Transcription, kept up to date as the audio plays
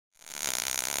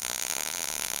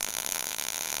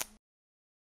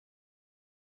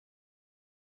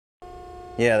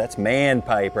Yeah, that's man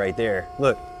pipe right there.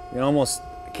 Look, you almost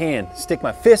can stick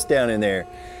my fist down in there.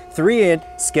 3-inch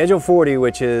schedule 40,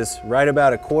 which is right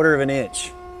about 1/4 of an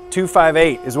inch.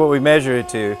 258 is what we measure it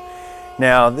to.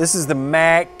 Now, this is the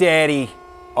Mac Daddy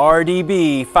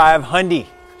RDB-500.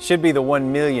 Should be the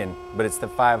 1 million, but it's the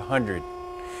 500.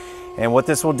 And what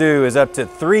this will do is up to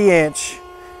 3-inch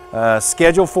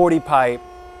schedule 40 pipe,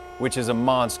 which is a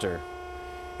monster.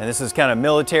 And this is kind of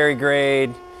military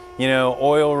grade, you know,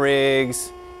 oil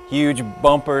rigs, huge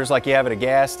bumpers like you have at a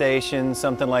gas station,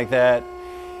 something like that.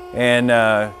 And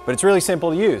but it's really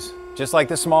simple to use, just like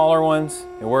the smaller ones.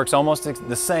 It works almost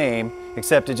the same,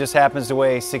 except it just happens to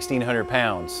weigh 1,600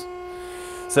 pounds.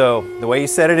 So the way you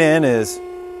set it in is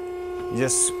you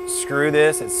just screw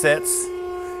this, it sets.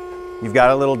 You've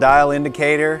got a little dial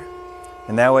indicator,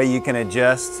 and that way you can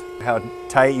adjust how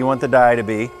tight you want the die to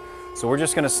be. So we're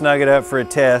just going to snug it up for a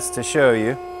test to show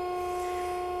you,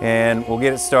 and we'll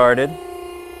get it started.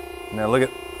 Now look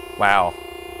at, wow,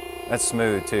 that's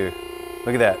smooth too.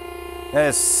 Look at that. That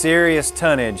is serious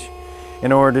tonnage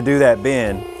in order to do that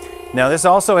bend. Now this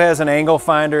also has an angle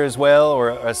finder as well,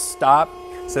 or a stop.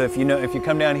 So if you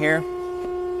come down here,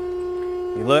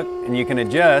 you look and you can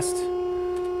adjust.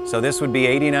 So this would be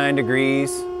 89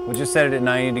 degrees. We'll just set it at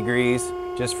 90 degrees,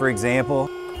 just for example.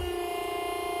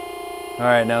 All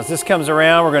right, now as this comes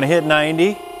around, we're gonna hit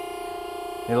 90.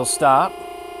 It'll stop.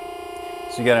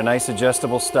 So you got a nice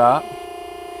adjustable stop.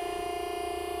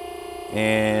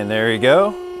 And there you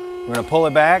go. We're gonna pull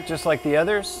it back just like the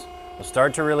others. We'll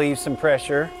start to relieve some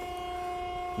pressure.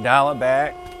 Dial it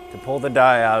back to pull the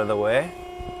die out of the way.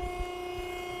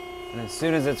 And as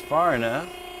soon as it's far enough,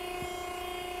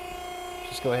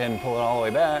 just go ahead and pull it all the way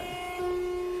back.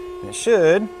 And it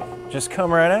should just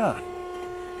come right out.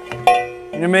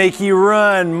 And make you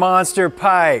run, monster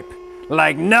pipe,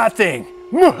 like nothing.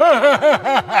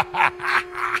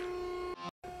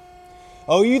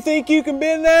 Oh, you think you can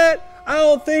bend that? I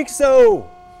don't think so.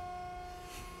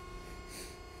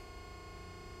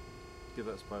 Get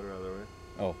that spider out of the way.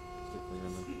 Oh. Stick the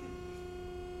hand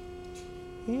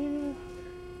in.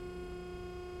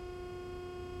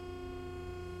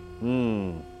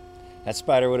 Yeah. That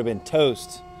spider would have been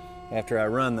toast after I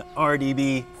run the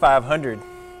RDB-500.